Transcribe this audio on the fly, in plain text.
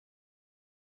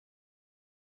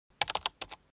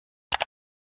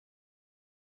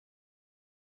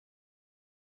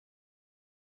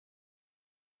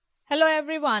Hello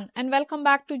everyone and welcome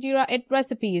back to Jira 8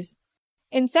 Recipes.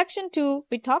 In section 2,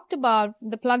 we talked about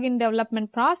the plugin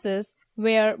development process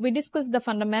where we discussed the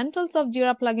fundamentals of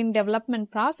Jira plugin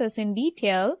development process in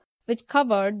detail, which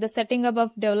covered the setting up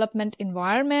of development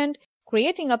environment,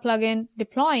 creating a plugin,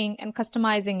 deploying and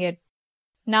customizing it.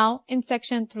 Now in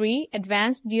section 3,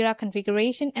 advanced Jira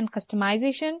configuration and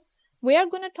customization, we are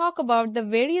going to talk about the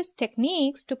various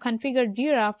techniques to configure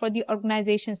Jira for the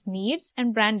organization's needs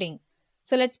and branding.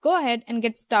 So let's go ahead and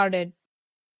get started.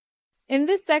 In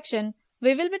this section,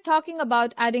 we will be talking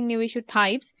about adding new issue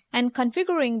types and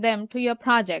configuring them to your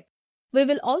project. We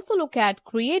will also look at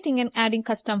creating and adding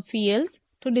custom fields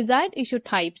to desired issue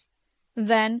types.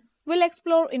 Then, we'll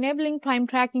explore enabling time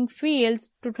tracking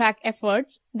fields to track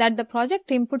efforts that the project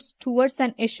team puts towards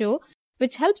an issue,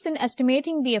 which helps in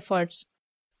estimating the efforts.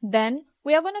 Then,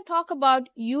 we are going to talk about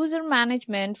user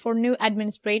management for new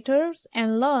administrators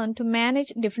and learn to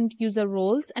manage different user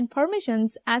roles and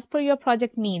permissions as per your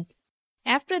project needs.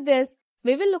 After this,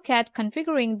 we will look at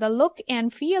configuring the look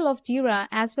and feel of Jira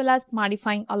as well as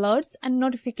modifying alerts and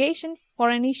notifications for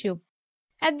an issue.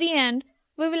 At the end,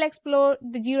 we will explore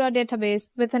the Jira database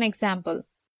with an example.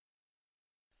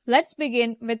 Let's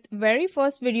begin with very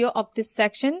first video of this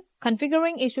section,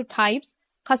 configuring issue types,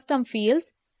 custom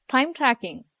fields, time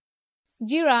tracking.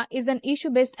 Jira is an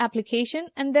issue-based application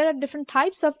and there are different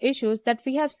types of issues that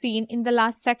we have seen in the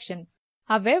last section.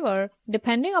 However,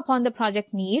 depending upon the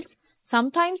project needs,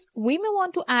 sometimes we may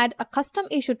want to add a custom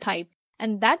issue type,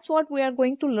 and that's what we are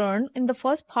going to learn in the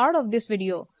first part of this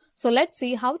video. So let's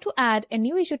see how to add a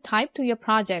new issue type to your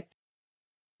project.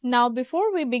 Now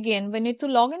before we begin, we need to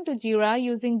log into Jira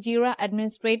using Jira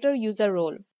Administrator User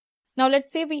Role. Now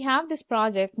let's say we have this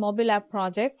project, mobile app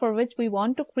project, for which we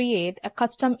want to create a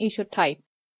custom issue type.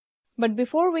 But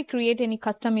before we create any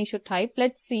custom issue type,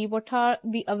 let's see what are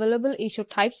the available issue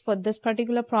types for this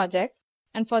particular project.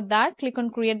 And for that, click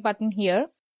on Create button here.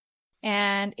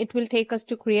 And it will take us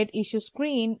to Create Issue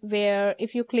screen, where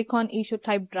if you click on Issue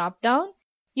Type drop-down,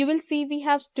 you will see we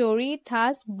have Story,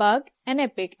 Task, Bug, and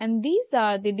Epic. And these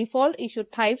are the default issue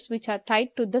types which are tied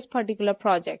to this particular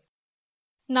project.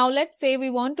 Now let's say we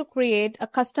want to create a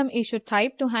custom issue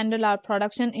type to handle our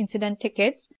production incident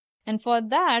tickets. And for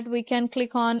that, we can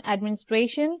click on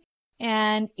Administration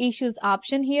and Issues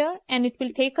option here. And it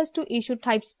will take us to Issue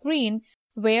Type screen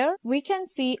where we can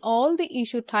see all the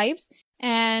issue types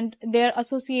and their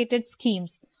associated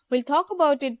schemes. We'll talk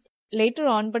about it later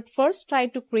on, but first try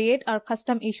to create our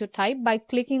custom issue type by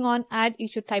clicking on Add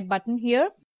Issue Type button here.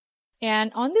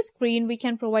 And on the screen, we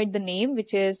can provide the name,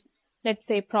 which is, let's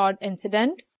say, prod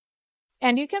incident.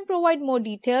 And you can provide more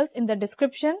details in the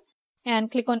description and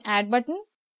click on Add button.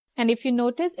 And if you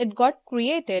notice, it got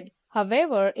created.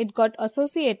 However, it got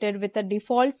associated with a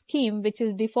default scheme, which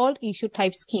is default issue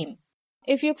type scheme.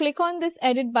 If you click on this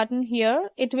Edit button here,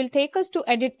 it will take us to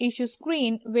Edit Issue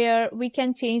screen where we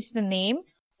can change the name,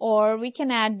 or we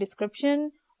can add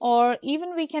description, or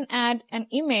even we can add an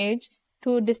image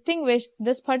to distinguish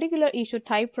this particular issue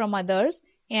type from others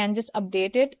and just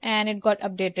update it, and it got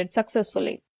updated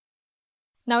successfully.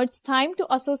 Now it's time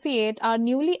to associate our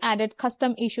newly added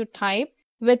custom issue type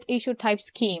with issue type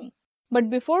scheme. But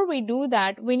before we do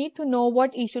that, we need to know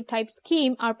what issue type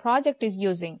scheme our project is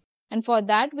using. And for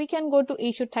that, we can go to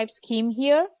issue type scheme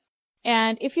here.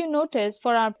 And if you notice,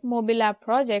 for our mobile app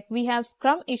project, we have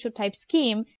Scrum issue type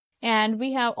scheme, and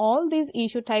we have all these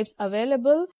issue types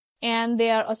available and they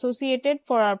are associated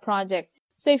for our project.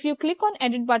 So if you click on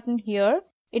Edit button here,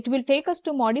 it will take us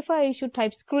to Modify Issue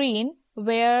Type screen,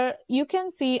 where you can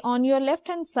see on your left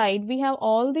hand side, we have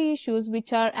all the issues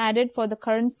which are added for the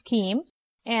current scheme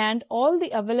and all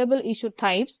the available issue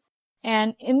types.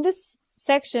 And in this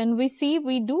section, we see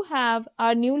we do have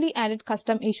our newly added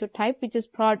custom issue type, which is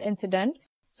prod incident.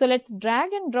 So let's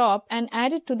drag and drop and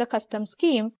add it to the custom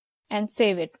scheme and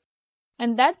save it.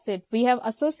 And that's it. We have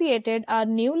associated our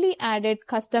newly added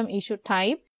custom issue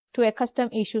type to a custom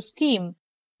issue scheme.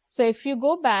 So if you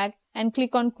go back and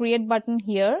click on Create button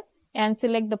here and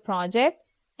select the project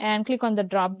and click on the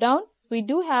drop down, we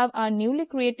do have our newly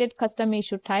created custom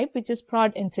issue type, which is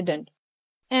prod incident.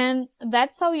 And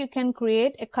that's how you can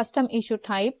create a custom issue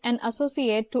type and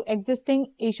associate to existing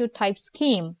issue type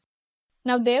scheme.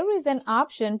 Now there is an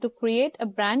option to create a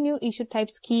brand new issue type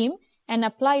scheme and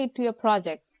apply it to your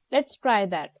project. Let's try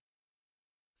that.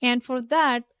 And for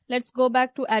that, let's go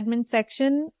back to admin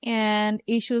section and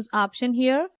issues option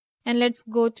here. And let's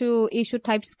go to issue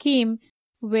type scheme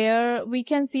where we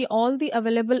can see all the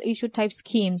available issue type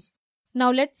schemes. Now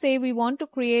let's say we want to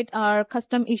create our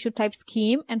custom issue type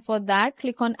scheme, and for that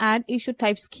click on Add Issue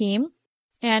Type Scheme,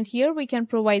 and here we can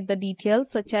provide the details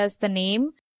such as the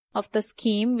name, of the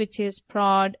scheme, which is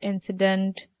prod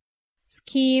incident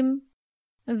scheme.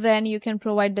 Then you can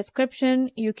provide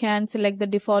description. You can select the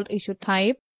default issue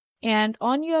type. And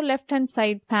on your left-hand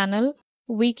side panel,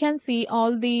 we can see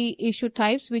all the issue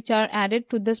types which are added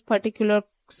to this particular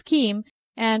scheme.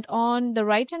 And on the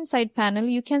right-hand side panel,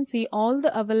 you can see all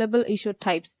the available issue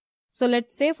types. So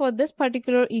let's say for this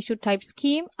particular issue type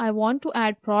scheme, I want to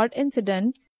add prod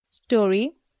incident,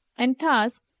 story, and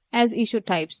task as issue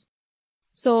types.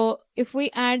 So if we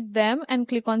add them and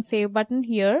click on Save button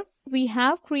here, we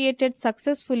have created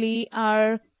successfully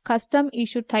our custom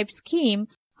issue type scheme.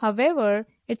 However,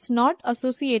 it's not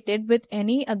associated with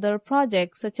any other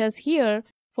project, such as here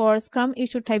for Scrum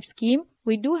issue type scheme,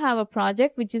 we do have a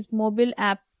project which is mobile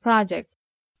app project.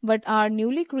 But our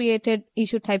newly created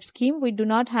issue type scheme, we do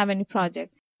not have any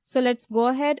project. So let's go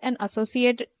ahead and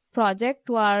associate project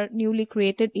to our newly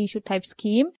created issue type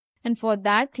scheme. And for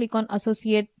that, click on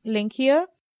Associate link here.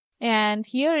 And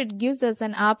here it gives us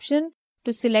an option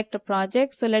to select a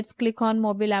project. So let's click on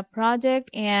Mobile App Project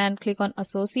and click on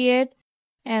Associate.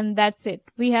 And that's it.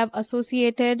 We have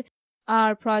associated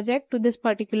our project to this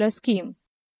particular scheme.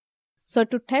 So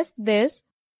to test this,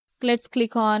 let's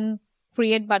click on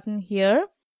Create button here.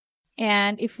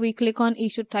 And if we click on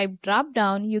issue type drop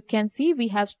down, you can see we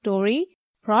have story,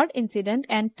 prod incident,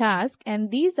 and task.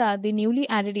 And these are the newly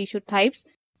added issue types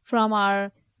from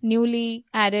our newly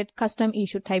added custom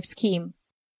issue type scheme.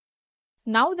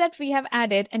 Now that we have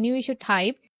added a new issue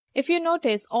type, if you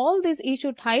notice, all these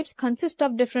issue types consist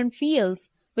of different fields,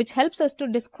 which helps us to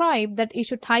describe that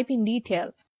issue type in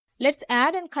detail. Let's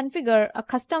add and configure a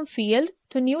custom field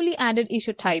to newly added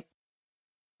issue type.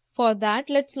 For that,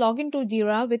 let's log into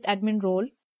Jira with admin role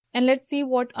and let's see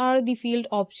what are the field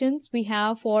options we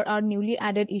have for our newly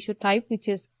added issue type, which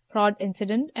is prod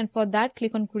incident. And for that,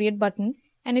 click on Create button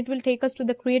and it will take us to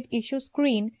the Create Issue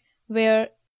screen, where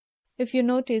if you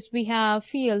notice, we have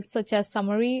fields such as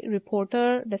summary,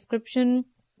 reporter, description,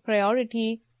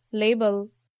 priority, label,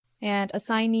 and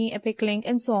assignee, epic link,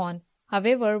 and so on.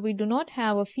 However, we do not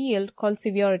have a field called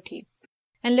severity.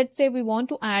 And let's say we want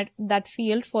to add that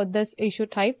field for this issue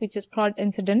type, which is prod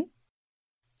incident.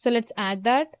 So let's add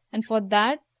that. And for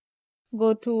that,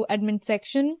 go to admin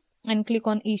section and click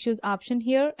on issues option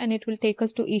here, and it will take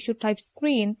us to issue type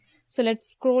screen. So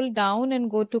let's scroll down and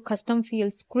go to custom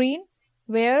field screen,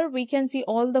 where we can see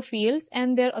all the fields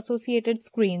and their associated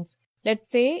screens. Let's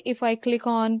say if I click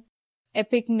on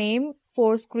epic name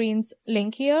 4 screens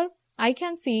link here, I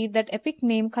can see that epic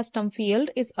name custom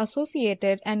field is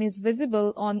associated and is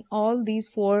visible on all these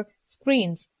 4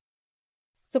 screens.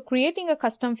 So creating a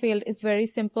custom field is very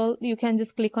simple. You can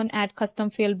just click on add custom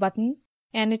field button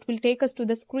and it will take us to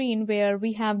the screen where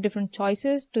we have different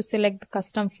choices to select the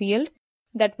custom field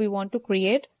that we want to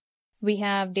create. We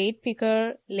have date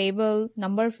picker, label,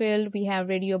 number field, we have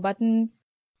radio button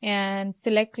and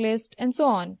select list and so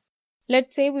on.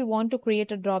 Let's say we want to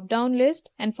create a drop-down list,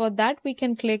 and for that we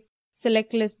can click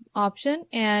select list option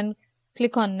and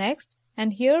click on next.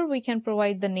 And here we can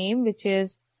provide the name, which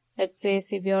is, let's say,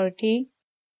 severity,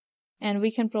 and we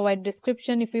can provide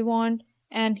description if we want.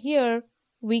 And here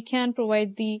we can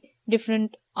provide the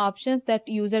different options that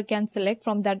user can select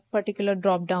from that particular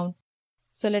drop-down.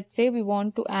 So let's say we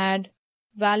want to add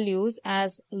values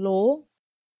as low,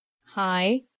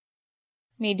 high,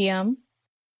 medium,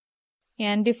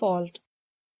 and default.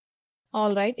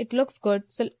 All right, it looks good.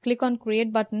 So click on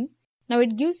create button. Now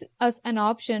it gives us an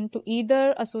option to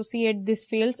either associate these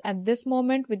fields at this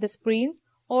moment with the screens,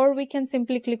 or we can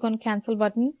simply click on cancel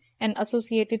button and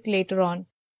associate it later on.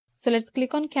 So let's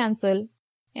click on cancel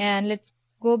and let's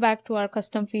go back to our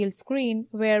custom field screen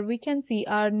where we can see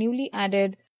our newly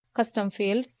added custom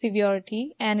field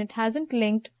severity, and it hasn't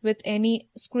linked with any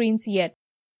screens yet.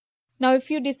 Now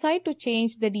if you decide to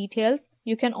change the details,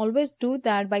 you can always do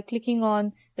that by clicking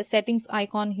on the settings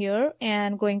icon here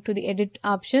and going to the edit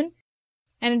option,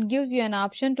 and it gives you an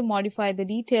option to modify the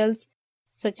details,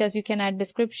 such as you can add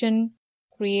description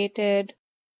created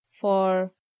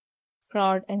for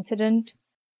prod incident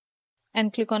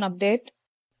and click on update.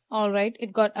 All right,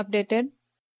 it got updated.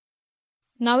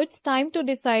 Now it's time to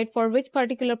decide for which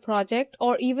particular project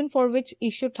or even for which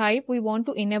issue type we want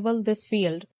to enable this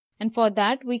field. And for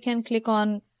that, we can click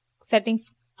on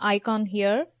settings icon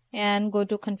here and go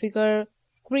to configure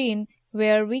screen,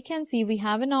 where we can see we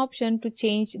have an option to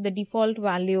change the default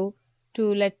value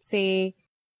to, let's say,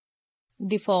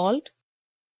 default.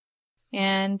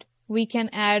 And we can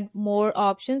add more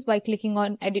options by clicking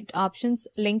on edit options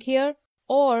link here,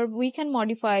 or we can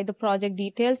modify the project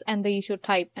details and the issue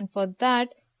type. And for that,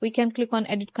 we can click on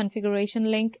edit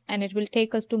configuration link and it will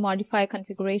take us to modify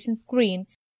configuration screen,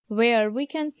 where we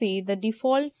can see the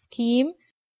default scheme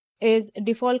is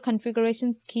default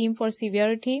configuration scheme for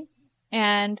severity,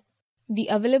 and the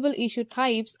available issue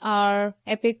types are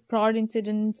epic, prod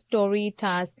incident, story,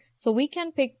 task. So we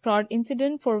can pick prod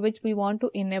incident for which we want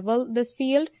to enable this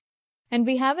field, and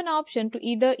we have an option to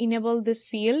either enable this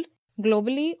field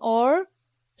globally or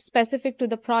specific to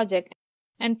the project.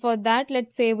 And for that,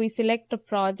 let's say we select a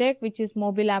project which is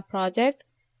mobile app project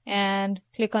and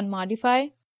click on modify.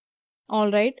 All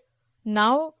right.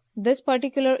 Now this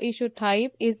particular issue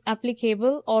type is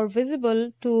applicable or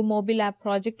visible to mobile app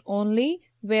project only,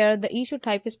 where the issue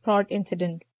type is prod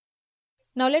incident.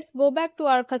 Now let's go back to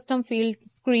our custom field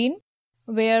screen,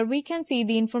 where we can see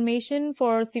the information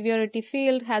for severity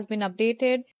field has been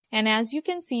updated. And as you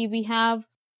can see, we have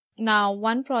now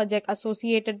one project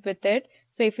associated with it.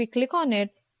 So if we click on it,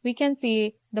 we can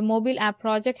see the mobile app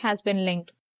project has been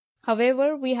linked.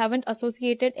 However, we haven't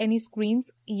associated any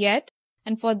screens yet.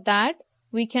 And for that,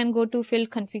 we can go to field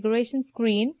configuration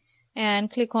screen and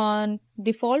click on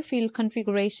default field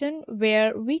configuration,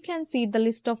 where we can see the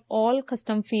list of all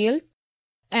custom fields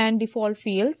and default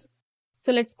fields.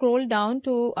 So let's scroll down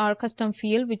to our custom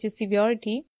field, which is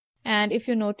severity. And if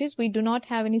you notice, we do not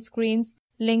have any screens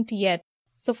linked yet.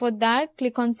 So for that,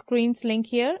 click on screens link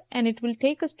here, and it will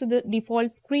take us to the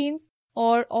default screens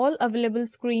or all available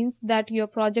screens that your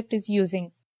project is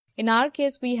using. In our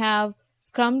case, we have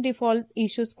Scrum default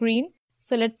issue screen.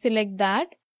 So let's select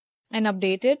that and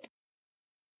update it.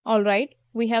 All right,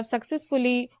 we have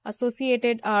successfully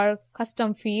associated our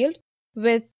custom field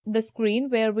with the screen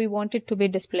where we want it to be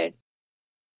displayed.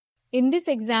 In this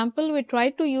example, we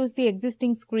tried to use the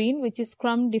existing screen, which is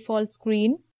Scrum default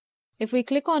screen. If we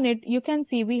click on it, you can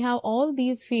see we have all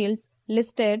these fields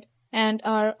listed and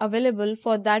are available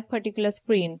for that particular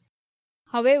screen.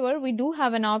 However, we do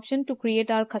have an option to create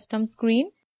our custom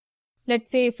screen.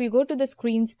 Let's say if we go to the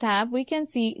Screens tab, we can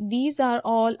see these are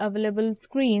all available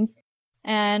screens,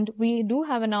 and we do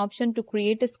have an option to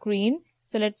create a screen.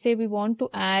 So let's say we want to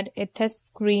add a test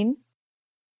screen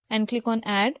and click on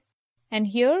Add. And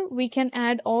here we can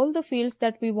add all the fields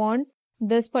that we want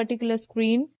this particular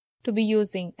screen to be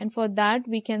using. And for that,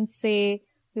 we can say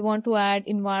we want to add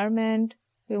environment,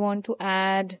 we want to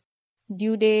add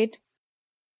due date,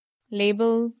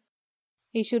 label,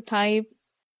 issue type,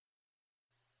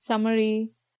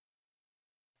 summary,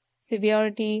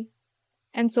 severity,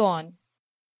 and so on.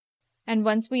 And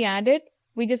once we add it,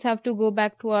 we just have to go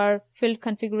back to our field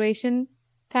configuration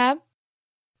tab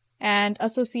and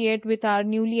associate with our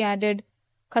newly added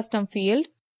custom field.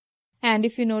 And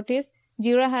if you notice,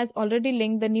 Jira has already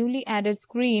linked the newly added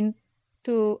screen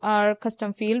to our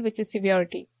custom field, which is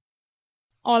severity.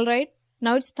 All right,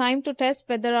 now it's time to test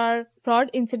whether our prod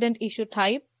incident issue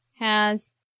type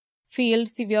has field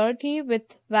severity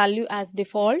with value as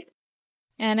default.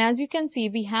 And as you can see,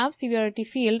 we have severity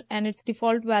field and its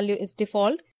default value is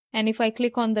default. And if I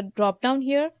click on the drop down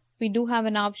here, we do have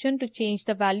an option to change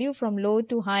the value from low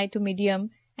to high to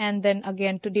medium and then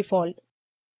again to default.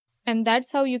 And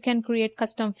that's how you can create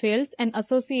custom fields and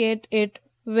associate it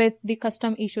with the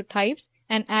custom issue types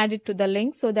and add it to the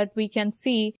link so that we can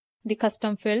see the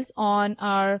custom fields on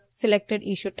our selected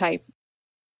issue type.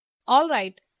 All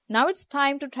right, now it's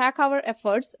time to track our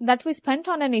efforts that we spent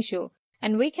on an issue,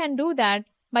 and we can do that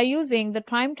by using the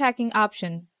time tracking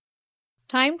option.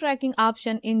 Time tracking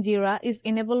option in Jira is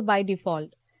enabled by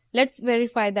default. Let's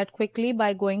verify that quickly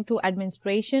by going to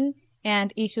Administration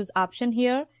and Issues option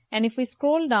here. And if we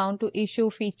scroll down to Issue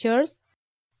Features,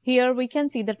 here we can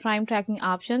see the time tracking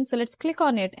option. So let's click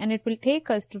on it and it will take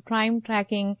us to time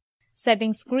tracking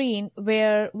settings screen,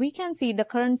 where we can see the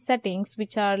current settings,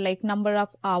 which are like number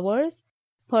of hours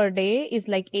per day is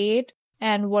like 8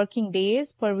 and working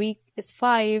days per week is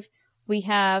 5. We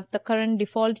have the current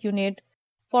default unit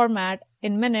format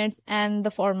in minutes, and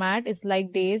the format is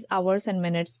like days, hours, and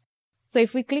minutes. So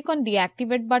if we click on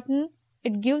Deactivate button,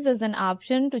 it gives us an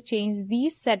option to change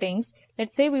these settings.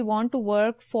 Let's say we want to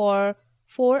work for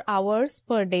 4 hours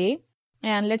per day,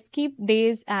 and let's keep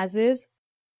days as is.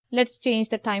 Let's change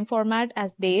the time format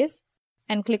as days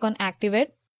and click on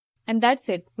Activate. And that's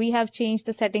it. We have changed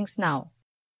the settings now.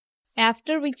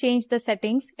 After we change the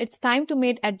settings, it's time to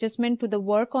make adjustment to the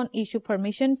work on issue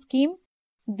permission scheme.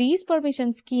 These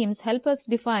permission schemes help us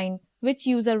define which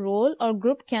user role or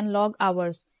group can log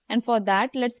hours. And for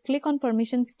that, let's click on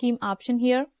permission scheme option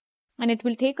here, and it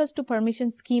will take us to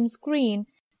permission scheme screen,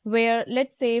 where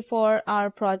let's say for our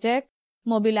project,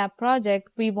 mobile app project,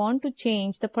 we want to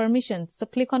change the permissions. So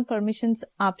click on permissions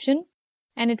option,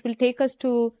 and it will take us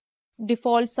to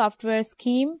default software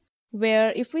scheme,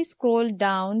 where if we scroll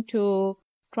down to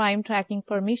time tracking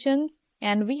permissions,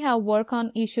 and we have work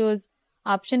on issues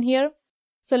option here.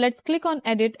 So let's click on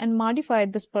edit and modify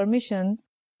this permission,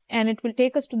 and it will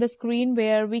take us to the screen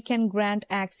where we can grant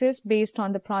access based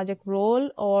on the project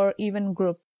role or even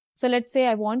group. So let's say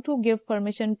I want to give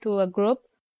permission to a group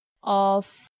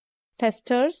of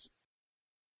testers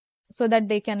so that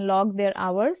they can log their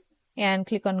hours, and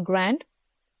click on grant,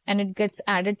 and it gets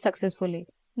added successfully.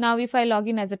 Now if I log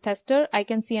in as a tester, I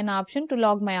can see an option to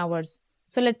log my hours.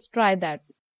 So let's try that.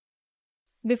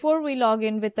 Before we log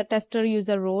in with the tester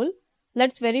user role,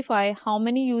 let's verify how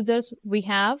many users we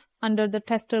have under the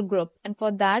tester group. And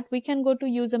for that, we can go to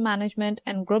user management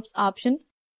and groups option.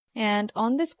 And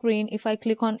on the screen, if I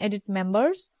click on edit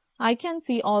members, I can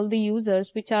see all the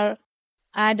users which are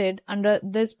added under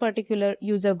this particular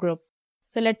user group.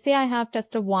 So let's say I have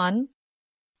tester 1.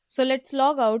 So let's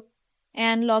log out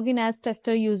and log in as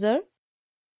tester user.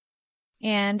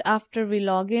 And after we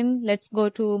log in, let's go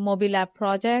to mobile app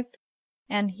project.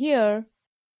 And here,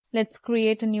 let's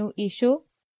create a new issue.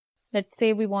 Let's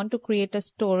say we want to create a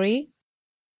story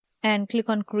and click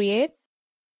on create.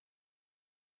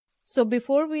 So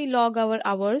before we log our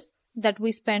hours that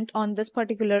we spent on this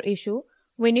particular issue,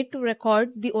 we need to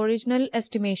record the original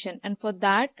estimation. And for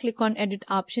that, click on edit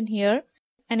option here,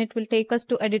 and it will take us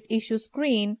to edit issue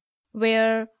screen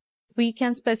where we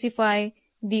can specify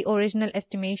the original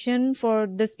estimation for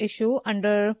this issue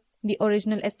under the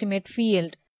original estimate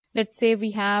field. Let's say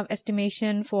we have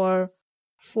estimation for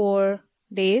 4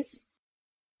 days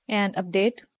and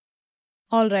update.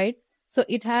 All right. So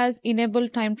it has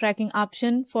enabled time tracking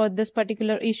option for this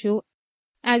particular issue.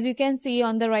 As you can see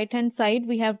on the right hand side,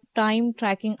 we have time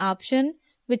tracking option,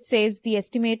 which says the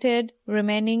estimated,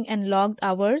 remaining and logged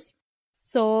hours.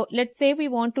 So let's say we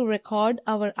want to record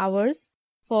our hours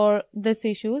for this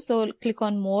issue. So click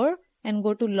on more and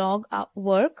go to log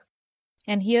work.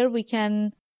 And here we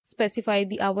can specify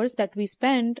the hours that we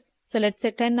spent. So let's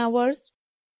say 10 hours.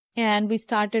 And we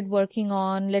started working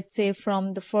on, let's say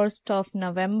from the 1st of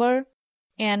November.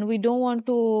 And we don't want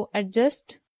to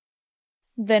adjust.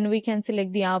 Then we can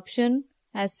select the option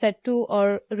as set to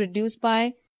or reduce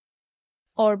by,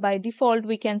 or by default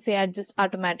we can say adjust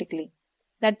automatically.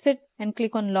 That's it, and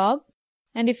click on log.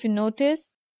 And if you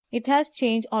notice, it has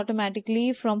changed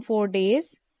automatically from 4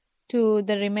 days to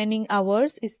the remaining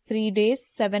hours is 3 days,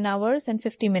 7 hours and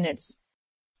 50 minutes.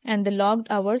 And the logged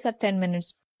hours are 10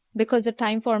 minutes because the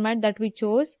time format that we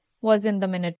chose was in the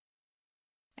minute.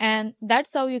 And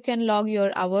that's how you can log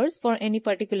your hours for any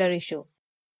particular issue.